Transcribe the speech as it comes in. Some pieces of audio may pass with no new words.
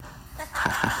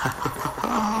Vampire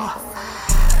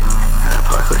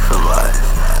click for life.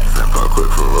 Vampire click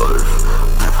for life.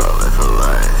 Vampire life for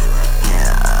life.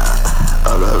 Yeah.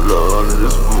 All alone in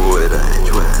this void I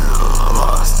dwell.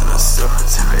 Lost in a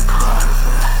solitary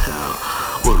private hell.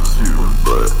 Was you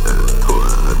but a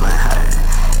toilet my height.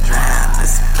 Drown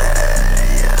this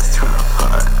bed, yes, torn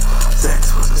apart.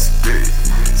 Sex was a spirit,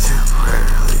 temporary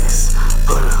release,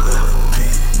 but it left me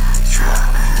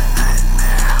trapped in a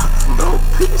nightmare. No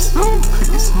peace, no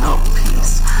peace, no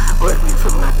peace. Wake me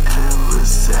from the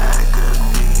endless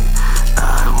agony.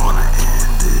 I wanna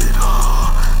end it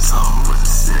all. Someone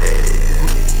save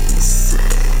me,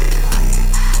 save me.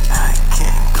 I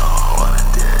can't go on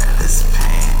under this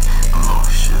pain.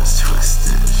 Emotions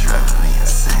twisted, driving me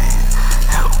insane.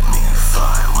 Help me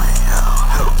find a way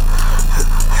out.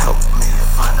 Help me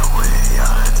find a way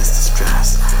out of this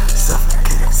distress.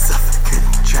 Suffocating,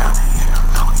 drowning in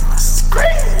loneliness.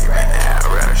 Screaming out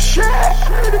of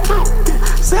shattered and broken.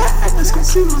 Sadness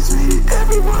consumes me.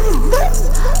 Everyone left.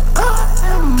 I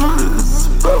am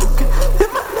unspoken. Hit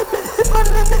my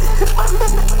limit.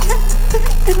 Can't take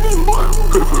it anymore.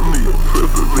 Pray for me. Pray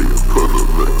for me.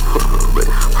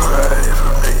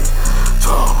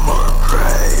 Someone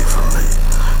pray for me.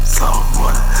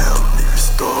 Someone help me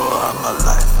restore my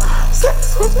life.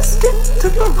 Sex was escape to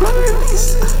my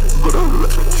release, but I'm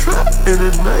left trapped in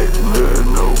a nightmare.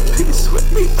 No peace.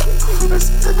 Wake me up from this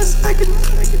agony.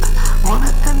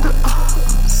 Wanna end it all.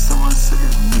 Someone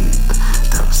save me.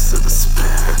 Depths of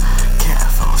despair.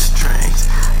 Can't find strength.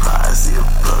 Rise the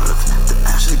above. The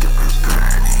ashes get me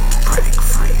burning. Break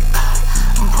free.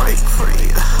 Break free.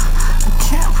 I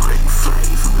can't break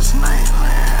free from this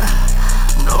nightmare.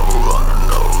 No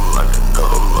longer wanted.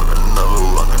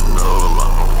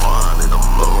 I'm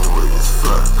lonely as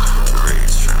fuck.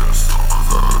 Rage transform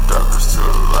from darkness to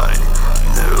light.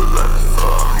 Knew that was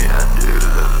wrong, yeah, I knew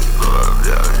that was wrong,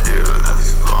 yeah, I knew that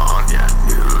was wrong, yeah, I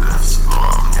knew that was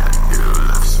wrong, yeah, I knew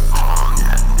that was wrong,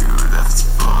 yeah, I knew that was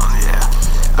wrong, yeah.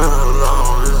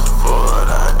 Alone is void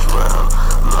I dwell,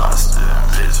 lost in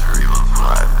misery, my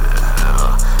private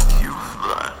hell. You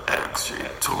fly X-ray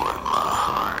toy.